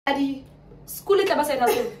Adi, school it about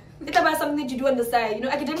something. It's about something that you do on the side. You know,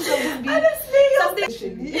 academics will just be something.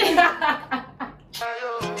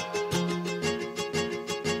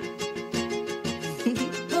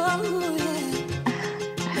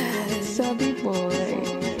 Subby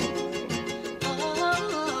boy.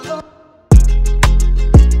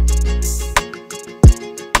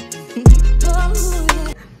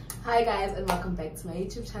 Hi guys, and welcome back to my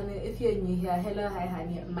YouTube channel. If you're new here, hello, hi,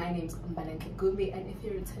 honey. My name's Mbalenke Gumbi, and if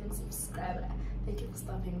you're a returning subscriber, thank you for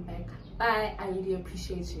stopping back. Bye. I really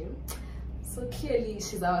appreciate you. So clearly,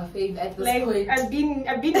 she's our fave at this point. I've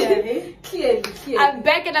been there. Eh? Clearly. I'm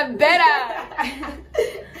back and I'm better.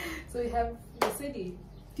 So we have the city.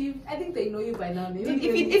 I think they know you by now. Maybe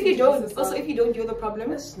if you don't, also if you don't, you're the problem.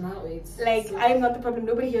 Now wait. Like so, I'm not the problem.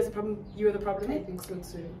 Nobody here is the problem. You're the problem. I think so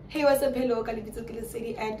too. Hey, what's up? Hello, Kalibito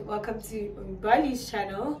City, and welcome to Bali's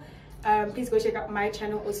channel. Please go check out my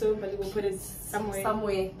channel also. Bali will put it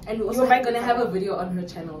somewhere. And we're also gonna have a video on her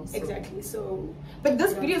channel. So. Exactly. So, but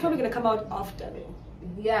this video is probably gonna come out after though.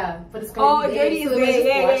 Yeah, but it's gonna be dirty so is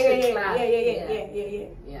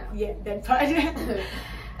yeah. That part.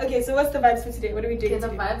 Okay, so what's the vibes for today? What are we doing? Okay,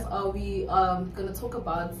 the vibes are we gonna talk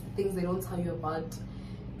about things they don't tell you about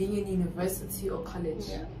being in university or college.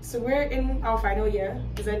 Yeah. So we're in our final year.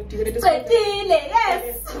 Is that do you want to describe?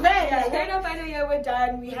 Yes. Yeah, we're in our final year. We're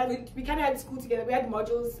done. We kind of had school together. We had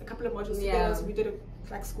modules, a couple of modules together. So we did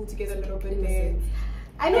like school together a little bit there.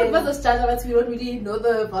 I know it was a struggle, but we don't really know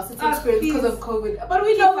the varsity experience because of COVID. But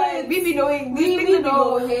we know it. We be knowing. We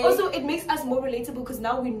know. Hey. Also, it makes us more relatable because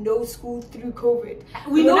now we know school through COVID.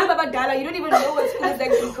 We know about Dala. You don't even know what school is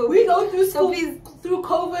like through COVID. We know through school, through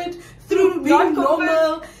COVID, through being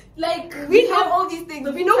normal. Like we have all these things.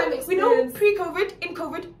 We know pre-COVID, in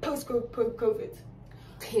COVID, post-COVID.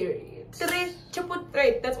 Period.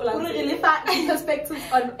 That's all I'm saying. Really fat perspectives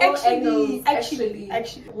on all angles. Actually,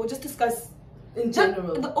 we'll just discuss in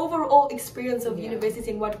general the overall experience of university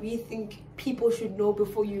and what we think people should know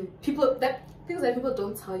before you. Things that people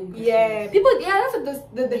don't tell you. Yeah, that's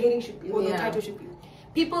what the heading should be, or the title should be.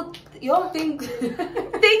 Your things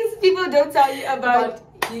people don't tell you about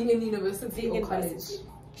being in university or college.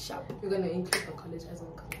 Sharp. We're gonna include the college as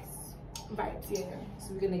well. Vibes, yeah.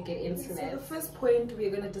 So we're gonna get into that. So the first point we're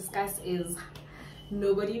gonna discuss is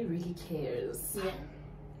nobody really cares. Yeah.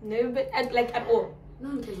 Nobody at all. No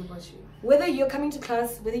one cares about you. Whether you're coming to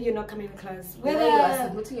class, whether you're not coming to class, whether you're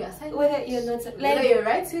submitting your assignment, whether you're not, whether you're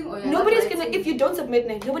writing or you're nobody's not writing. If you don't submit,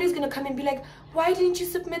 nobody's gonna come and be like, why didn't you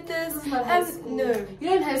submit this? This is not high school. No. You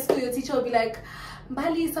know, in high school, your teacher will be like,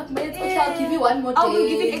 Bali, submit. Okay, I'll give you one more day. I will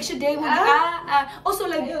give you an extra day. Also,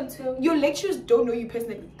 like your lecturers don't know you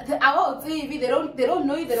personally. They don't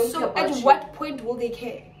know you. They don't care about you. At what point will they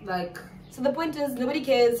care? Like, so the point is nobody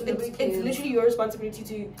cares. It's literally your responsibility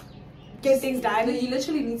to get things done. So you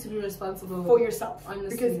literally need to be responsible for yourself, honestly.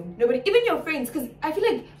 Because nobody, even your friends, because I feel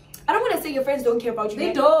like I don't want to say your friends don't care about you.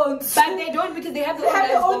 They don't, but they don't because they have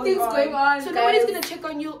their own things going on. So nobody's gonna check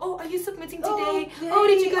on you. Oh, are you submitting today? Oh,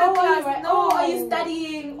 did you go to class? Right. No. Oh, are you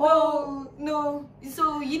studying? No.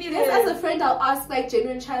 So you need as a friend, I'll ask like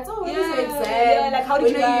genuine chats. Oh, what is your exam? Yeah, like how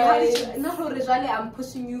did you? Not how I'm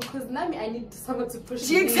pushing you because now I need someone to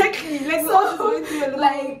push me. Exactly. Like so,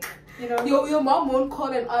 like. You know, your mom won't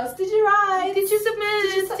call and ask, did you write? Did you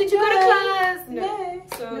submit? Did you go to class? No.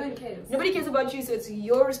 Yeah. So no one cares. Nobody cares about you, so it's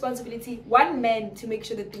your responsibility, one man, to make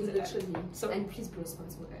sure that things are literally. So and please be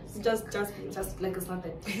responsible, guys. Just like it's not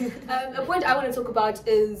that. A point I want to talk about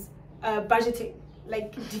is budgeting,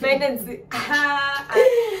 like finance.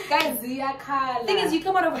 Guys, the thing is, you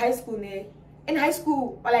come out of high school, in high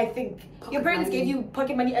school, well, I think your parents gave you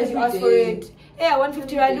pocket money as you asked for it. Yeah,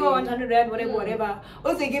 150 rand, or 100 rand, whatever.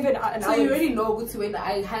 Also, they give it an so you already know when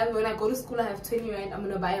I go to school, I have 20 rand. I'm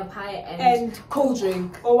gonna buy a pie and cold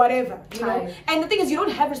drink or whatever. You know. And the thing is, you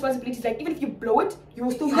don't have responsibilities. Like even if you blow it,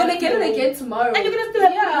 you're gonna get it again tomorrow, and you're gonna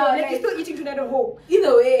still have you're still eating tonight at home.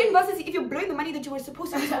 Either way, in varsity, if you're blowing the money that you were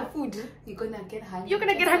supposed to use for food, you're gonna get hungry. You're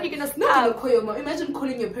gonna starve. Not gonna call your mom. Imagine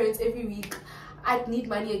calling your parents every week. I need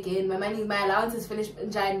money again. My allowance is finished.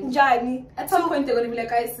 Njani. At some point, they're gonna be like,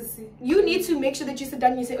 guys, sissy. You need to make sure that you sit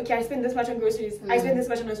down and you say, okay, I spend this much on groceries. I spend this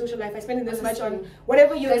much on my social life. I spend this much on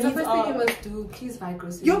whatever your needs are. The first thing you must do, please buy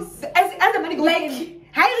groceries. As the money goes in,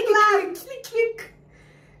 click.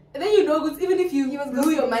 And then you know, because even if you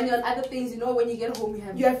blew your money on other things, you know, when you get home,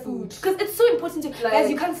 you have food. Because it's so important to, guys,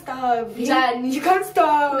 you can't starve. You can't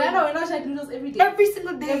starve. No, we're not trying noodles every day. Every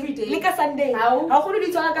single day. Every day. Like a Sunday. How do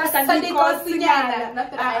you talk about Sunday?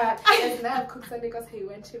 Not that I have cooked Sunday because he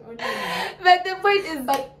went to. But the point is,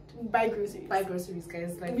 buy groceries. Buy groceries,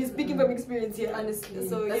 guys. Like, we're speaking from experience here. Honestly.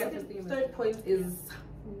 So, that's the third point is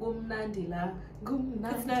Gumnandila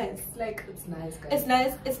It's nice. Like, it's nice, guys. It's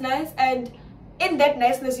nice. It's nice, and in that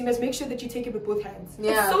niceness, you must make sure that you take it with both hands.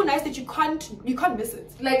 Yeah. It's so nice that you can't miss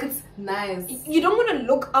it. Like, it's nice. You don't want to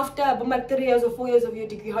look after 3 years or 4 years of your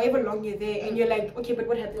degree, however long you're there, and you're like, okay, but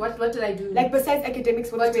what happened? What did I do? Like, besides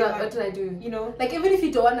academics, what did I do? You know? Like, even if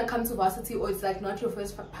you don't want to come to varsity, or it's like not your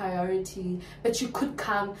first priority, but you could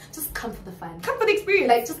come, just come for the fun. Come for the experience.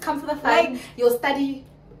 Like, just come for the fun. Like, you'll study.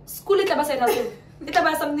 School is about it's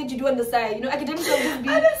about something that you do on the side. You know, academics will just be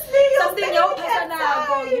something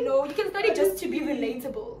you know. You can study just to be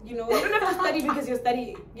relatable. You know, you don't have to study because you're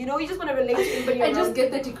studying. You know, you just want to relate to everybody and just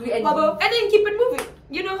get the degree and then keep it moving.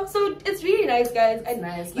 You know, so it's really nice, guys. And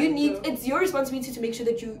nice, you need it's your responsibility to make sure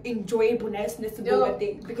that you enjoy bonusness to do one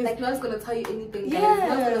day, because like no one's gonna tell you anything. Guys. Yeah. No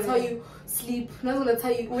one's gonna tell you sleep. No one's gonna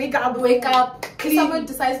tell you wake up. If someone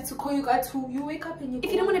decides to call you guys who you wake up and you.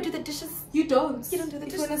 If you don't want to do the dishes, you don't. You don't do the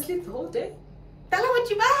dishes. You wanna sleep the whole day. Tell her what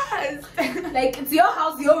you must. Like, it's your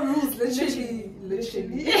house, your rules, literally.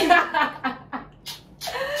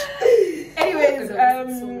 Anyways,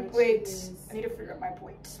 wait, I need to figure out my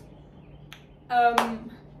point.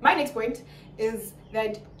 My next point is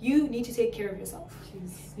that you need to take care of yourself.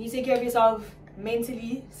 Please. You need to take care of yourself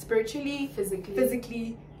mentally, spiritually,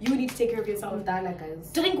 physically. You need to take care of yourself. Umdala,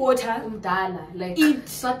 guys. Drink water. Like, eat.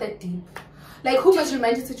 It's not that deep. Like, who must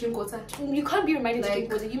remind you to drink water? You can't be reminded to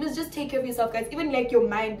drink water. You must just take care of yourself, guys. Even like your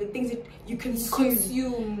mind, the things that you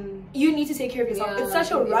consume. You need to take care of yourself. Yeah, it's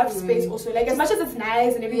such a rough space also. Like, as much as it's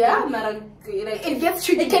nice and everything. Yeah, like, it gets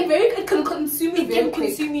tricky. It can consume you very quick.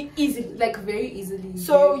 Consume you easily. Like, very easily.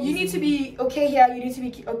 So you need to be okay here. You need to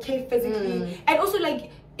be okay physically. And also,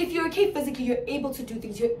 like, if you're okay physically, you're able to do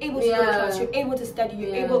things. You're able to go to class. You're able to study.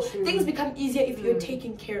 You're able. Things become easier if you're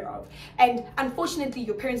taken care of. And unfortunately,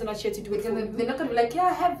 your parents are not here to do it for you. They're not gonna be like,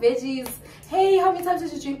 yeah, have veggies. Hey, how many times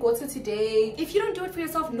did you drink water today? If you don't do it for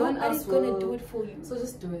yourself, nobody's gonna do it for you. So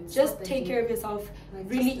just do it. Just take care of yourself. Like,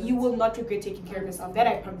 really, you will not regret taking care of yourself. That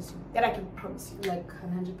I promise you. That I can promise you. Like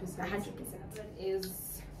 100%. 100%.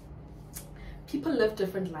 Is people live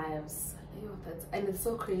different lives. And it's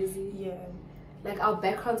so crazy. Yeah. Like, our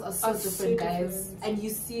backgrounds are so different, guys, and you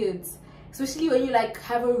see it, especially when you like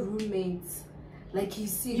have a roommate. Like, you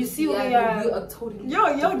see you are totally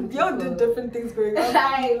the different things going on.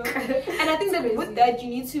 Like, and I think that with that, you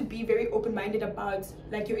need to be very open-minded about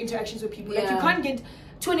like your interactions with people. Like, you can't get,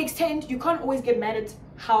 to an extent, you can't always get mad at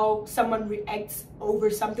how someone reacts over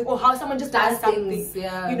something, or how someone just does something.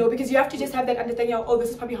 You know, because you have to just have that understanding of, oh, this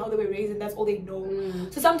is probably how they were raised and that's all they know.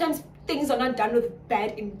 So sometimes things are not done with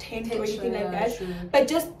bad intent or anything like that. True. But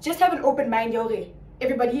just have an open mind.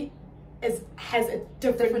 Everybody has a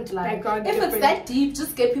different background. If it's that deep,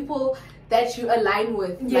 just get people that you align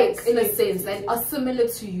with, like, in a sense, that are similar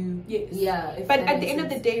to you. But at the end of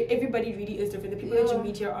the day, everybody really is different. The people that you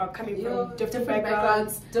meet here are coming from different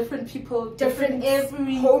backgrounds, different people, different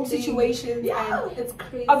every home situations. And it's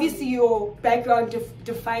crazy. Obviously, your background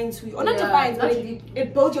defines who you are. Not defines, but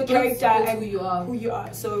it builds your character and who you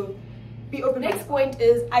are. So be open. Next point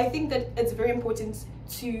is, I think that it's very important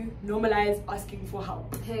to normalize asking for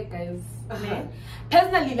help. Hey guys.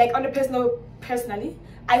 Personally, like personally,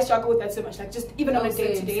 I struggle with that so much. Like, just even on a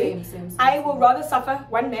day-to-day, I will rather suffer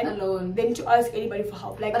one man alone than to ask anybody for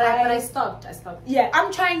help. Like, but I stopped. Yeah,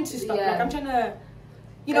 I'm trying to stop. Like, I'm trying to,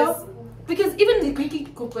 you know, because even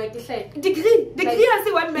degree, I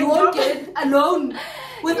say one man. You won't get it alone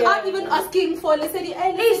without even asking for. Let's say,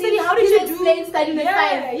 hey, study, how did you do? Study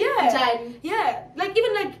next time. Yeah. Like,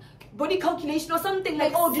 even like body calculation or something.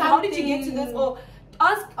 Like, oh, how did you get to this? Or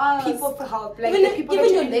ask people for help. Like,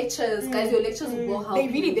 even your lectures, guys, your lectures will help. They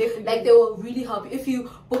really like, they will really help you. If you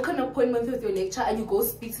book an appointment with your lecturer and you go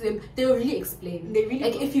speak to them, they will really explain. They really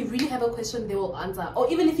like, if you really have a question, they will answer. Or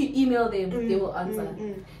even if you email them, they will answer.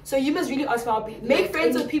 So you must really ask for help. Make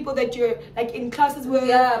friends with people that you're like in classes with.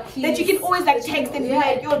 That you can always like text and be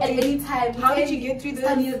like, yo, at any time, how did you get through this?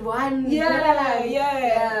 Studied one.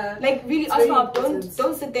 Like, really ask for help.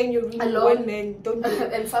 Don't sit there in your room alone, man. Don't do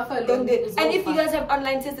it. And suffer alone. And if you guys have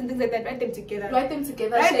online tests and things like that, write them together.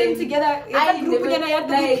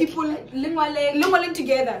 People lingwaling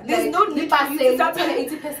together. There's no need for you to suffer.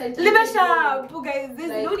 80%. Guys,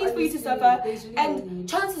 there's no need for you to suffer. And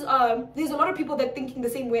chances are, there's a lot of people that thinking the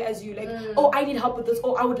same way as you. Like, oh, I need help with this.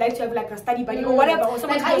 Oh, I would like to have like a study buddy or whatever, or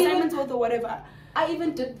someone to do assignments with or whatever. I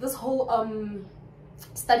even did this whole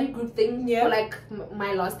study group thing for like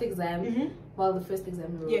my last exam. Well, the first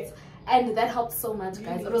exam I wrote. And that helped so much,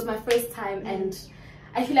 guys. It was my first time, and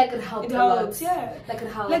I feel like it helped a lot. Yeah, like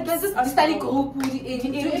it helped. Like, there's this study group, do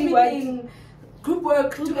everything, group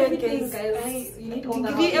work, do everything, guys. You need all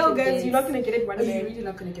that help, guys. You're not gonna get it one day. You're really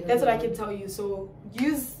not gonna get it. That's what I can tell you. So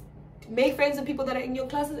use make friends with people that are in your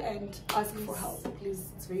classes and ask for help. Please,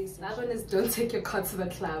 it's very simple. That one is don't take your card to the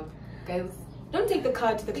club, guys. Don't take the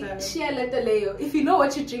card to the club. Share let the layer. If you know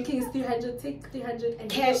what you're drinking is 300, take 300 and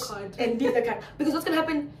cash leave the card. and leave the card. Because what's gonna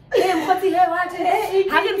happen? Hey, what? Hey,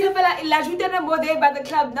 more there by the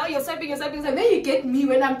club. Now you're swiping. And then you get me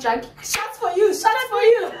when I'm drunk. Shots for you.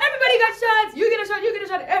 Everybody got shots. You get a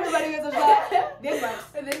shot. Everybody gets a shot. Then what?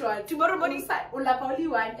 And then what? Tomorrow morning, only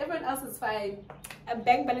one. Everyone else is fine. And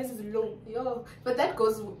bank balance is low. Yo, but that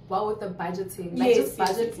goes well with the budgeting. Like, just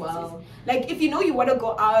budget well. Like, if you know you want to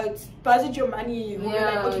go out, budget your money.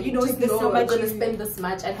 Yeah, like, okay, you know this so much. You're gonna spend this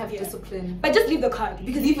much and have discipline. But just leave the card,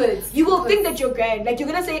 because you will think that you're grand. Like, you're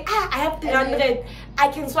gonna say, I have 300, I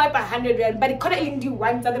can swipe 100 rand, but it can't do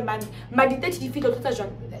once other month.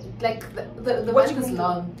 Like the month is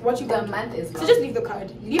long. The month is long. So just leave the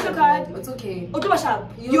card. Leave the card. It's okay.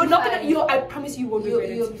 You're not gonna. I promise you won't regret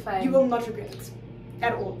it. You'll be fine. You will not regret it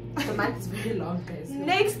at all. The month is very long, guys.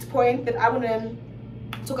 Next point that I want to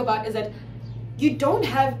talk about is that you don't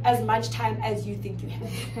have as much time as you think you have.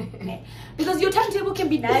 Because your timetable can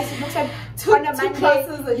be nice. It looks like on a Monday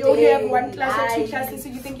classes a you only day. have 1 class or 2 classes, so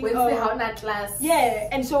you're thinking, Wednesday, how not class? Yeah,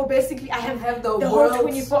 and so basically I have the whole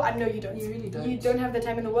 24. No, you don't. You really don't. You don't have the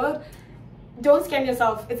time in the world. Don't scam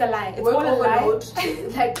yourself. It's a lie. It's work all a overload. lie.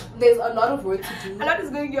 Like, there's a lot of work to do. A lot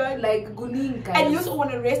is going on. Like, guys. And you also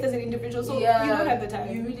want to rest as an individual, so you don't have the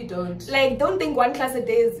time. You really don't. Like, don't think 1 class a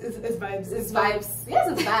day is vibes. It's vibes.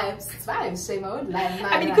 Yes, it's vibes. It's vibes. Shame, I won't lie.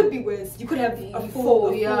 I mean, it could be worse. You could have a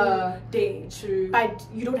full day. True. But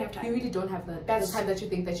you don't have time. You really don't have the time that you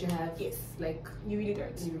think that you have. Yes. Like, you really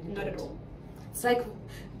don't. Not at all. It's like,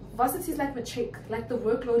 varsity is like matric. Like, the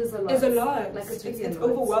workload is a lot. It's a lot. Like, it's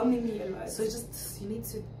overwhelmingly a lot. So just, you need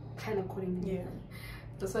to plan accordingly. Yeah.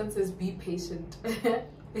 This one says be patient.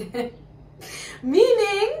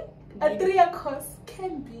 Meaning, a 3-year course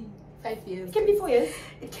can be 5 years. It can be 4 years.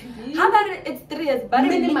 It can be. How about it's 3 years? But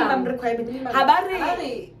minimum requirement. How about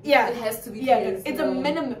it? Yeah. It has to be 3 years. It's a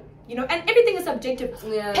minimum. You know, and everything is subjective.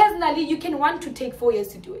 Yeah. Personally, you can want to take 4 years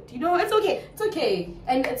to do it. You know, it's okay. It's okay.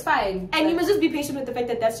 And it's fine. And you must just be patient with the fact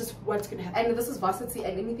that that's just what's going to happen. And this is varsity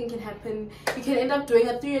and anything can happen. You can end up doing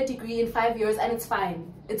a 3-year degree in 5 years and it's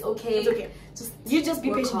fine. It's okay. It's okay. Just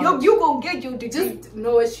be patient. Hard. You gonna get your degree. Just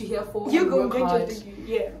know what you're here for. You gonna get your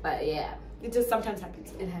degree. Yeah. But yeah. It just sometimes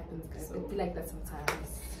happens. It happens, guys. So, it'd be like that sometimes.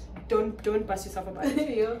 Don't bust yourself about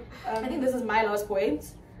it. Yeah. I think this is my last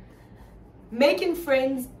point. Making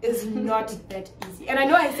friends is not that easy. And I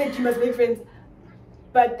know I said you must make friends,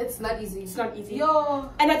 but it's not easy. It's not easy. Yo.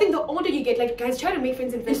 And I think the older you get, like, guys, try to make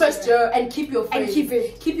friends in first year and keep your friends. And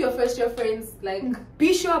keep your first year friends. Like,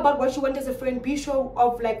 be sure about what you want as a friend. Be sure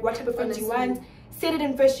of like what type of friends you want. Set it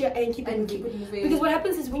in first year and keep it moving. Because what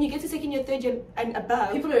happens is when you get to second year, third year, and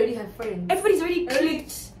above, people already have friends. Everybody's already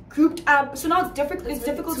clicked, grouped up. So now it's difficult. It's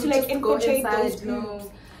difficult to like infiltrate those groups.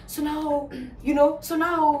 So now, you know,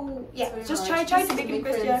 yeah, just try to make it in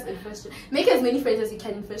first year. Make as many friends as you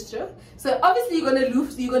can in first year. So obviously you're gonna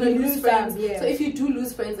lose friends. Yeah. So if you do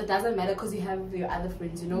lose friends, it doesn't matter because you have your other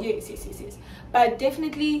friends, you know. Yes. But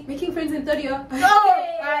definitely making friends in third year. Oh,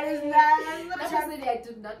 that is nice. Personally, I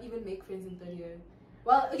did not even make friends in third year.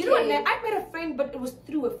 Well, okay. You know what, man? I met a friend, but it was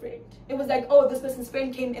through a friend. It was like, oh, this person's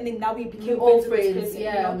friend came, and then now we became all friends. With this person,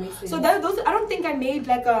 yeah, you know? So those, I don't think I made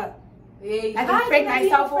like a. Hey, I can friend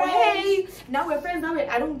myself. Or, hey, now we're friends.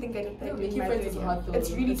 I don't think I did that. Making friends is hard though.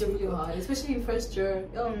 It's really hard, especially in first year.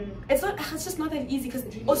 It's just not that easy because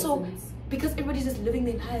also because everybody's just living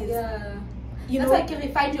their lives. Yeah, you know, that's like if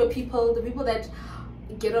you find your people, the people that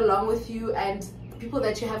get along with you, and the people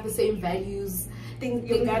that you have the same values. So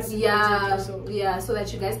that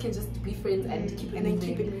you guys can just be friends and keep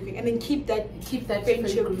it moving. And then keep that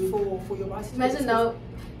friendship for your varsity. Imagine now,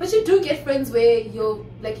 but you do get friends where you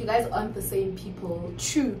guys aren't the same people.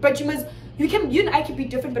 True, but you and I can be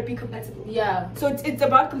different but be compatible. Yeah. So it's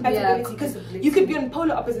about compatibility because you could be on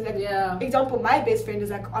polar opposites. Like, example, my best friend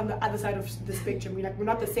is like on the other side of the spectrum. We're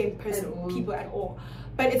not the same person, people at all.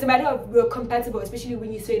 But it's a matter of we're compatible, especially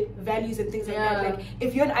when you say values and things like that. Like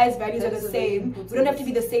if you and I's values are the same, we don't have to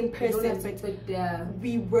be the same person, but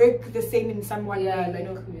we work the same in some way. You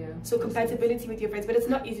know? So compatibility with your friends, but it's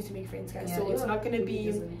not easy to make friends, guys. So it's not gonna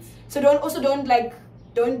be. So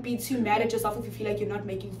don't be too mad at yourself if you feel like you're not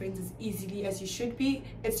making friends as easily as you should be.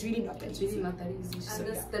 It's really not that easy. It's really not that easy. So,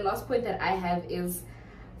 the last point that I have is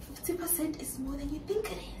 50% is more than you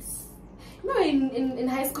think it is. No, in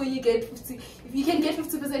high school you get 50. You can get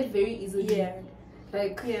 50% very easily. Yeah.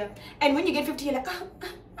 Like and when you get 50, you're like, oh,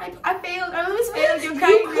 I failed. I always failed. You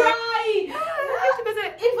cry.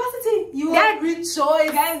 50% in varsity. You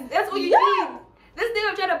rejoice, guys. That's all you need. This thing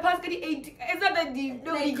of trying to pass 8, it's not that deep.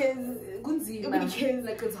 Nobody cares. Nobody cares.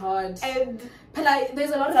 Like, it's hard. And but like,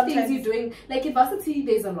 there's a lot of things you're doing. Like in varsity,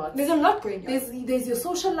 there's a lot. There's a lot going on. There's your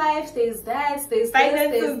social life. There's that. There's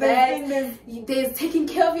finances. There's taking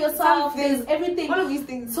care of yourself. There's everything. All of these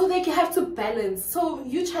things. So they have to balance. So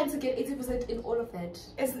you're trying to get 80% in all of that.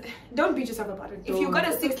 Don't beat yourself about it. If you got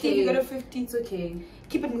a 60, you got a 50. It's okay.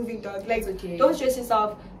 Keep it moving, dog. Like, it's okay. Don't stress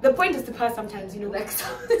yourself. The point is to pass sometimes, you know. Like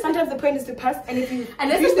sometimes the point is to pass, and if you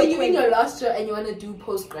unless it's when you're in your last year and you want to do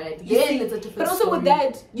post grad, yeah, it's a different But also story. with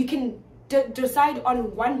that, you can decide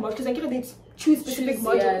on one module because like they choose specific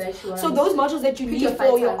modules. Yeah, so those modules that you need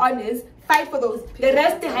for your honors, fight for those. The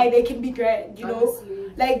rest they can be grad, you know.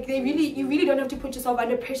 Honestly. Like you really don't have to put yourself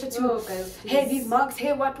under pressure to hey these marks,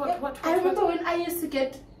 hey what. I remember when I used to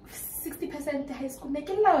get 60% high school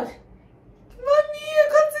making love. Mommy, I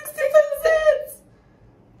got 60%.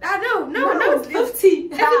 No, it's 50.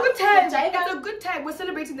 It's a good time. It's a good time. We're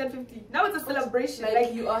celebrating that 50. Now it's a celebration.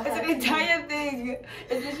 Like you are. It's an entire thing.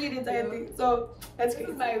 It's literally an entire thing. So that's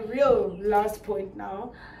great. My real last point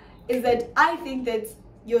now is that I think that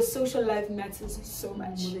your social life matters so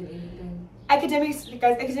much. More than anything. Academics,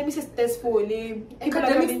 guys, academics is stressful.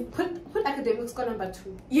 Academics, put academics on number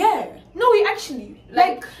 2. Yeah. No, we actually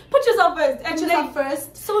like put yourself first. Put yourself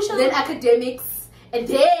first. Social. Then academics, and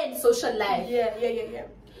then social life.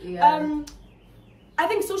 Yeah. I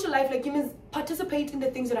think social life, like, humans participate in the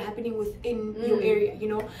things that are happening within your area, you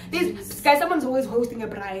know. There's guys, someone's always hosting a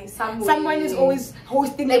braai. Someone is always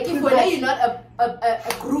hosting, like, if whether you're not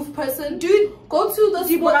a group person, dude, go to the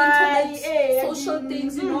small internet social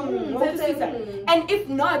things, you know. And if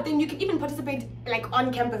not, then you can even participate like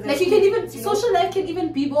on campus. Like, you can even social life can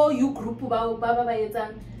even be more you group about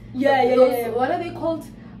yeah. What are they called?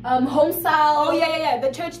 Home style. Oh yeah. The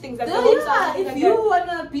church things. Like if you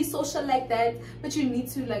wanna be social like that, but you need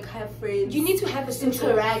to like have friends. You need to have a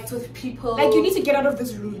interact with people. Like, you need to get out of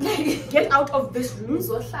this room. Get out of this room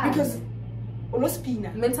because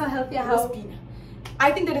mental health.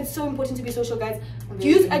 I think that it's so important to be social, guys.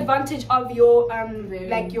 Use advantage of your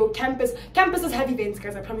like your campus. Campuses have events,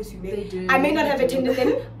 guys. I promise you. They do. I may not have attended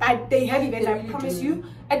them, but they have events. I promise you.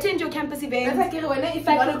 Attend your campus events. That's like if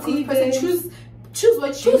you want a group person, choose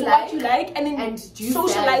what you like and then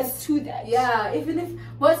socialize to that. Yeah, even if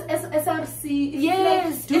what's SRC,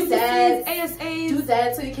 yes, do that, ASAs, do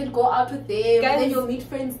that so you can go out with them, and then you'll meet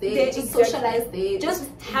friends there, just socialize there. Just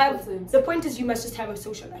have the point is you must just have a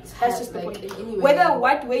social life. That's just the point. Whether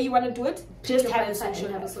what way you want to do it, just have a social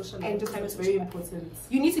life. And just have a social life. Very important.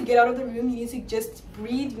 You need to get out of the room. You need to just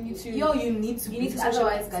breathe. You need to you need to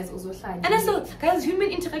otherwise, guys, also and also, guys, human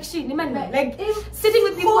interaction, like sitting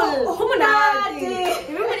with people,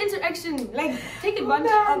 human interaction, like, take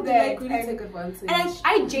advantage of that. Like, really take advantage. And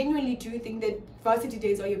I genuinely do think that varsity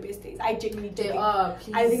days are your best days. I genuinely do. They are.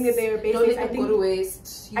 Please. I think that they are best days. Don't let them go to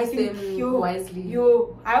waste. Use them wisely.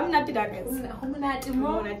 I'm not guys.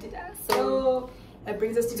 So that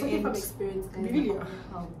brings us to the end. From experience, guys. Really?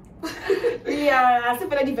 Yeah, I still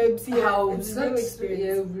feel like the vibes here. It's real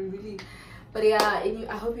experience. Yeah, really. But yeah,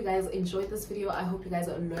 I hope you guys enjoyed this video. I hope you guys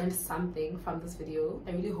learned something from this video.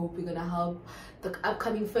 I really hope we're gonna help the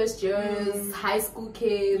upcoming first years, high school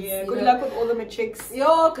kids. Yeah, good luck with all the matrics.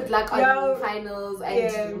 Good luck on finals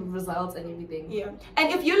and results and everything. Yeah,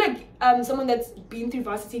 and if you're like someone that's been through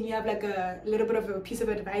varsity and you have like a little bit of a piece of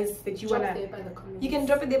advice that you wanna, you can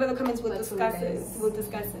drop it there by the comments. We'll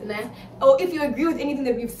discuss it. Nah. Or if you agree with anything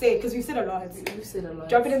that we've said, because we've said a lot.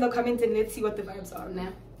 Drop it in the comments and let's see what the vibes are.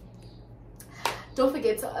 Nah. Don't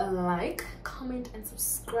forget to like, comment, and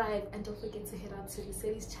subscribe. And don't forget to head out to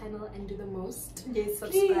Liseli's channel and do the most. Yes,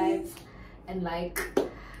 subscribe and like.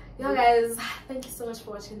 Yo, guys, thank you so much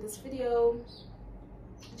for watching this video. What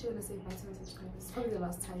do you want to say bye to my subscribers? It's probably the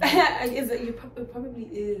last time. It probably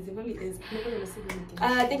is. It probably is. Never gonna see them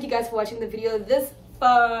again. Thank you guys for watching the video this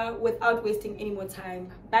far without wasting any more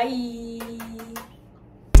time. Bye.